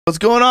What's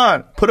going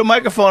on? Put a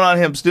microphone on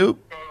him, Snoop.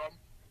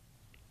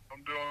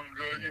 I'm doing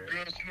good. You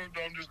good, Snoop?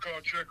 Don't just call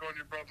check on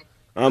your brother.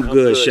 I'm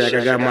good, Shaq.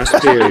 I got my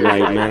spirit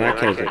right, man. I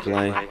can't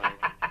complain. All right,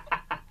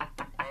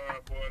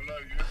 boy. I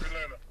love you. See you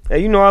later. Hey,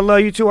 you know I love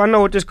you too. I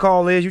know what this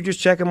call is. You just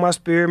checking my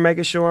spirit,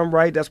 making sure I'm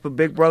right. That's what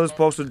big brother's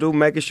supposed to do,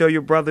 making sure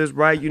your brother is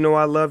right. You know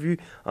I love you.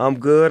 I'm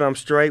good. I'm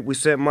straight. We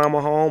sent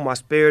mama home. My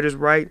spirit is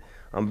right.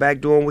 I'm back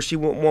doing what she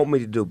want me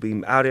to do.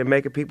 Be out there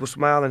making people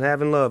smile and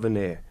having love in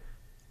there.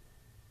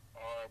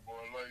 All right, boy.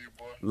 I love you,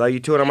 boy. Love you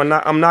too. And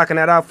I'm knocking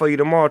that out for you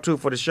tomorrow too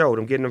for the show.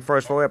 I'm getting them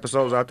first 4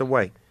 episodes out the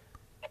way.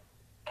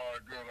 All right,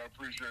 good. I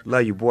appreciate it.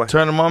 Love you, boy.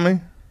 Turn him on me.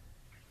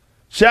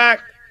 Shaq,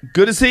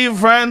 good to see you,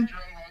 friend. I'll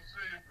see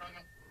you,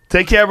 brother.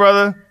 Take care, brother.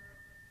 All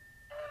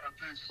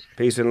right, peace.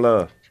 Peace and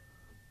love.